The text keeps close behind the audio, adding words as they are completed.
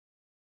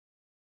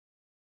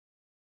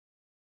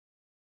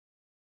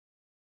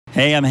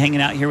Hey, I'm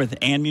hanging out here with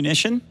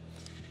AnneMunition.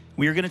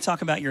 We are going to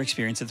talk about your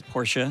experience at the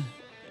Porsche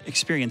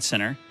Experience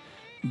Center,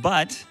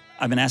 but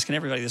I've been asking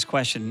everybody this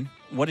question.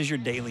 What is your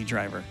daily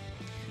driver?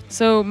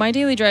 So my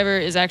daily driver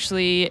is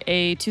actually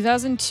a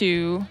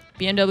 2002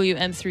 BMW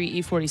M3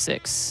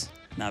 E46.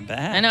 Not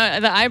bad. I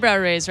know, the eyebrow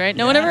raise, right?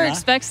 No one ever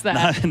expects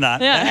that. Not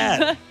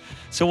bad.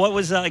 So what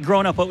was,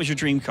 growing up, what was your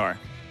dream car?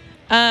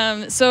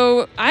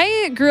 So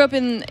I grew up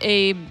in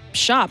a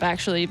shop,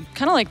 actually,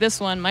 kind of like this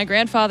one. My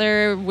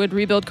grandfather would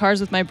rebuild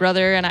cars with my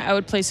brother, and I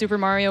would play Super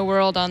Mario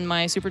World on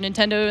my Super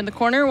Nintendo in the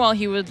corner while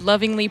he would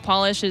lovingly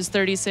polish his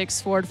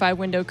 36 Ford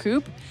 5-window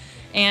coupe.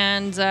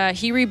 And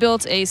he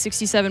rebuilt a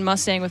 67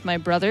 Mustang with my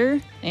brother,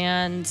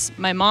 and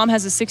my mom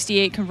has a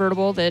 68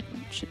 convertible that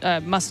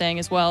Mustang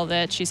as well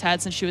that she's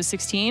had since she was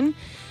 16.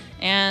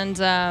 And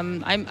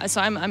I'm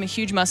a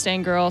huge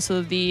Mustang girl,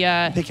 so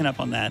the Picking up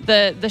on that.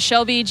 The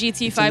Shelby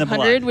GT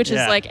 500, which is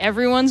like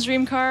everyone's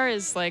dream car,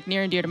 is like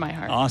near and dear to my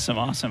heart. Awesome,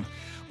 awesome.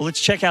 Well, let's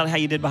check out how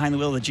you did behind the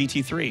wheel of the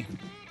GT3.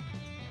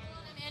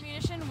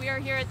 AnneMunition, we are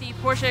here at the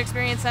Porsche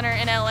Experience Center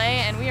in LA,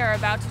 and we are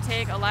about to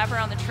take a lap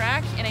around the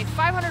track in a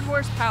 500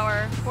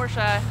 horsepower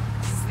Porsche.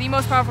 This is the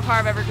most powerful car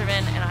I've ever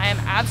driven, and I am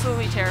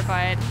absolutely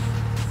terrified.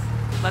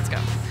 Let's go.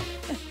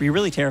 Were you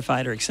really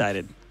terrified or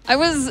excited?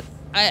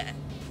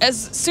 As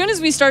soon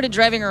as we started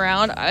driving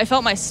around, I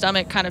felt my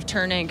stomach kind of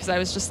turning because I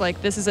was just like,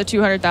 this is a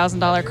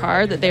 $200,000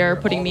 car that they are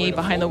putting me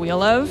behind the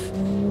wheel of.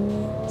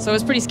 So I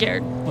was pretty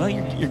scared. Well,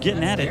 you're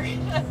getting at it.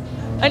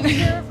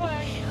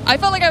 I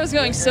felt like I was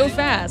going so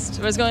fast.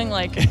 I was going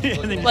like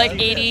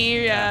 80.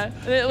 Yeah,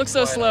 it looks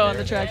so slow on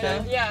the track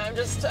though. Yeah,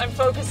 I'm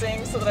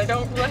focusing so that I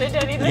don't run into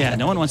anything. Yeah,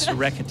 no one wants to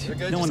wreck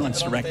it. No one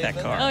wants to wreck that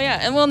car. Oh yeah,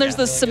 and well, there's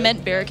the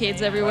cement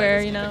barricades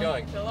everywhere. You know.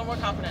 I feel a little more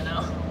confident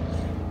now.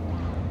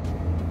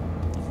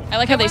 I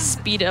like how they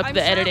speed up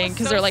the editing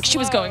because they're like, she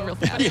was going real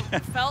fast. Yeah.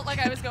 It felt like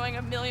I was going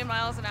a million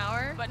miles an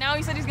hour, but now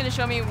he said he's going to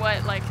show me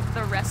what like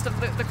the rest of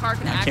the car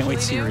can actually do. I can't wait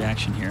to see your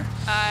reaction here.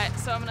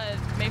 So I'm going to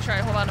make sure I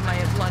hold on to my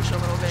lunch a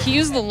little bit. He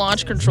used the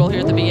launch control here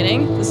at the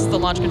beginning. This is the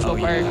launch control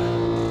part.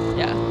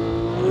 Yeah.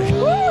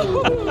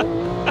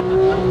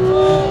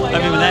 I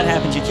mean, when that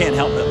happens, you can't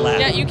help but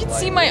laugh. Yeah, you can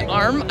see my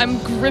arm. I'm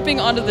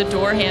gripping onto the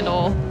door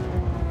handle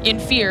in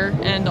fear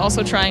and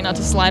also trying not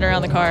to slide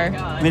around the car.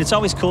 I mean, it's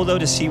always cool though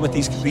to see what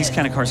these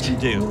kind of cars can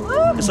do.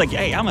 It's like,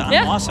 hey, I'm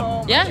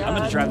awesome. Yeah, I'm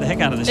gonna drive the heck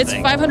out of this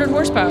thing. It's 500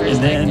 horsepower.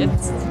 And then,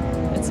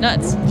 it's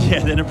nuts. Yeah,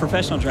 then a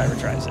professional driver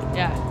tries it.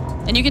 Yeah,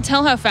 and you can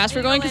tell how fast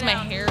we're going because my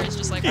hair is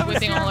just like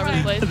whipping all over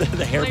the place.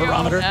 the hair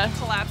barometer. Yeah,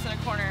 collapse in a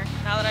corner.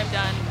 Now that I'm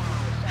done,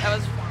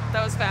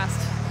 that was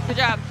fast. Good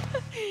job.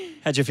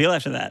 How'd you feel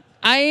after that?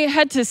 I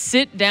had to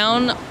sit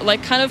down,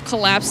 like kind of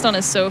collapsed on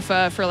a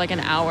sofa for like an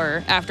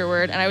hour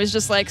afterward. And I was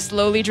just like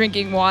slowly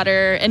drinking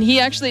water. And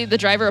the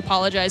driver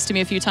apologized to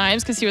me a few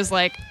times because he was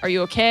like, are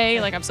you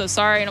okay? Like, I'm so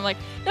sorry. And I'm like,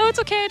 no, it's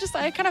okay.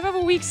 I kind of have a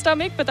weak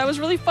stomach, but that was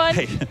really fun.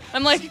 Hey.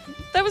 I'm like,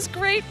 that was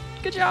great.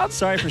 Good job.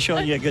 Sorry for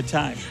showing you a good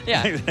time.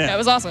 Yeah, it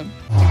was awesome.